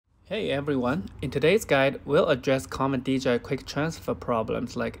Hey everyone, in today's guide, we'll address common DJI QuickTransfer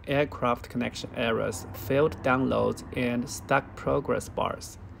problems like aircraft connection errors, failed downloads, and stuck progress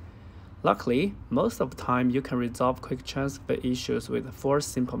bars. Luckily, most of the time you can resolve QuickTransfer issues with 4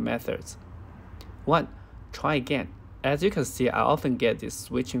 simple methods. 1. Try again. As you can see, I often get this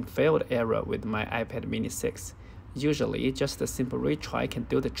switching failed error with my iPad Mini 6. Usually, just a simple retry can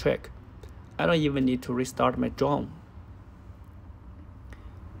do the trick. I don't even need to restart my drone.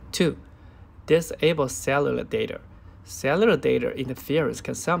 2. Disable cellular data. Cellular data interference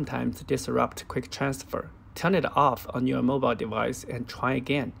can sometimes disrupt QuickTransfer. Turn it off on your mobile device and try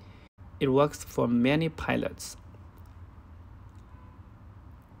again. It works for many pilots.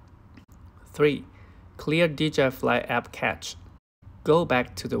 3. Clear DJI Fly app cache. Go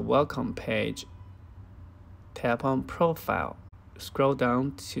back to the Welcome page. Tap on Profile. Scroll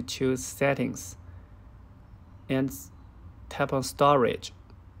down to choose Settings. And tap on Storage.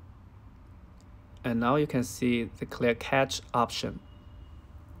 And now you can see the clear cache option.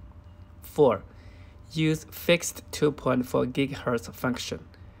 4. Use fixed 2.4 GHz function.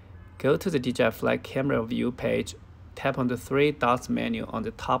 Go to the DJI Fly camera view page, tap on the 3 dots menu on the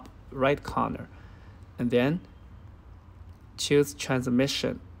top right corner, and then choose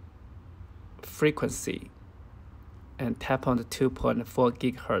transmission frequency and tap on the 2.4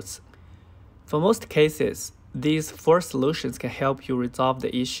 GHz. For most cases, these 4 solutions can help you resolve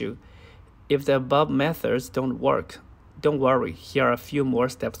the issue. If the above methods don't work, don't worry, here are a few more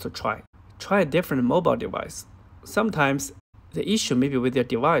steps to try. Try a different mobile device. Sometimes the issue may be with your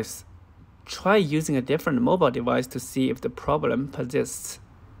device. Try using a different mobile device to see if the problem persists.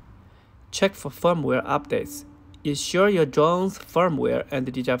 Check for firmware updates. Ensure your drone's firmware and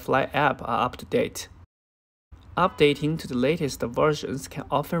the DJI Fly app are up to date. Updating to the latest versions can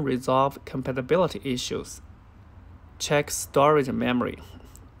often resolve compatibility issues. Check storage and memory.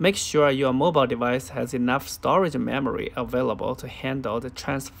 Make sure your mobile device has enough storage memory available to handle the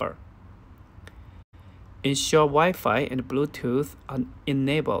transfer. Ensure Wi-Fi and Bluetooth are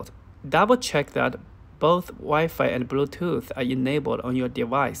enabled. Double check that both Wi-Fi and Bluetooth are enabled on your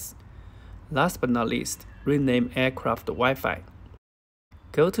device. Last but not least, rename aircraft Wi-Fi.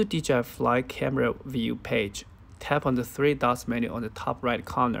 Go to DJI Fly camera view page. Tap on the 3 dots menu on the top right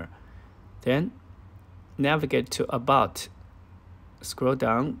corner. Then navigate to About. Scroll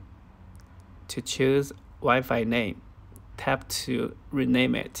down to choose Wi-Fi name. Tap to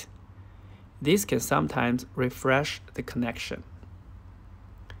rename it. This can sometimes refresh the connection.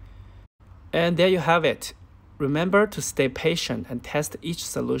 And there you have it. Remember to stay patient and test each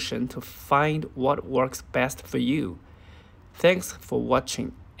solution to find what works best for you. Thanks for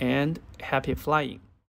watching and happy flying.